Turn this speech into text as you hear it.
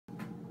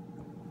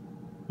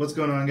What's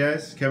going on,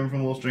 guys? Kevin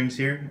from Wolf Strings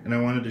here, and I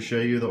wanted to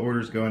show you the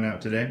orders going out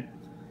today.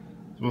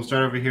 So we'll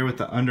start over here with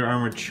the Under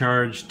Armour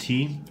Charge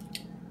T.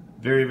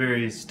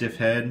 Very stiff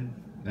head,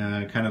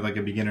 kind of like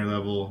a beginner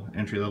level,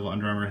 entry level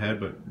Under Armour head,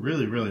 but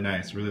really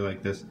nice. Really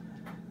like this.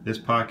 This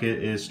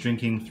pocket is String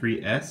King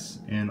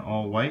 3S in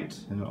all white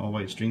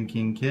String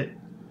King kit.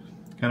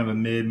 Kind of a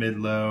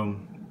mid-low,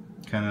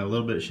 kind of a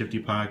little bit shifty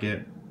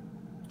pocket.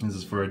 This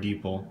is for a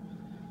D-pull.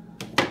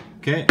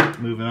 Okay,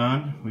 moving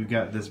on. We've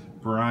got this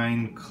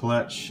Brine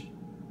Clutch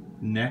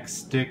neck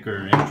stick,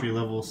 or entry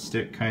level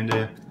stick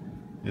kinda.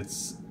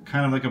 It's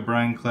kind of like a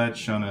Brine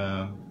Clutch on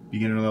a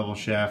beginner level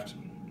shaft.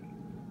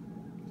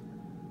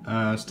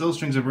 Still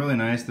strings are really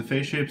nice. The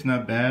face shape's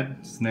not bad.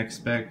 It's neck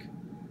spec.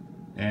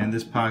 And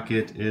this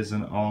pocket is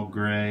an all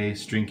gray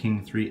String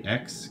King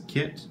 3X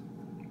kit.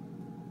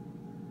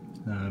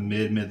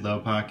 Mid-low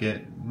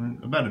pocket,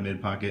 about a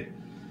mid pocket.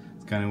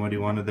 It's kind of what he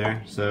wanted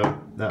there,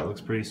 so that looks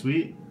pretty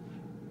sweet.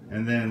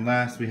 And then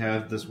last we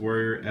have this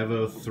Warrior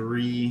Evo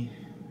 3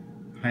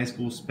 high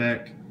school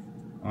spec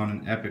on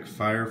an Epic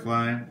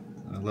Firefly.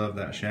 I love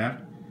that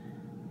shaft.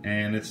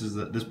 And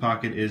this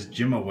pocket is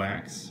Gemma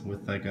Wax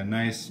with like a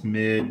nice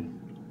mid,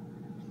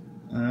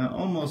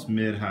 almost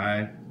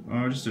mid-high,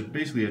 or just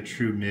basically a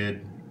true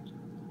mid.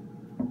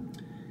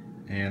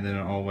 And then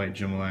an all-white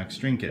Gemma Wax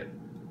string kit.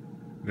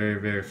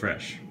 Very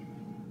fresh.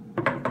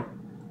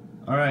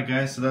 Alright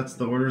guys, so that's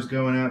the orders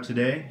going out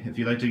today. If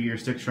you'd like to get your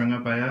stick strung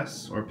up by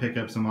us or pick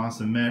up some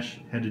awesome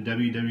mesh, head to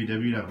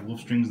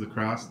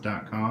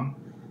www.wolfstringslacrosse.com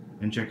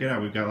and check it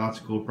out. We've got lots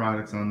of cool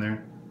products on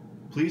there.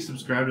 Please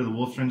subscribe to the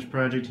Wolf Strings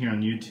Project here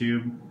on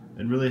YouTube.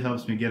 It really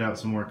helps me get out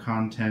some more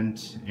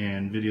content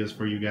and videos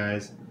for you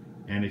guys.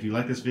 And if you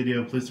like this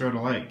video, please throw it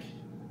a like.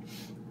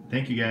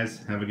 Thank you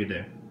guys. Have a good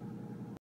day.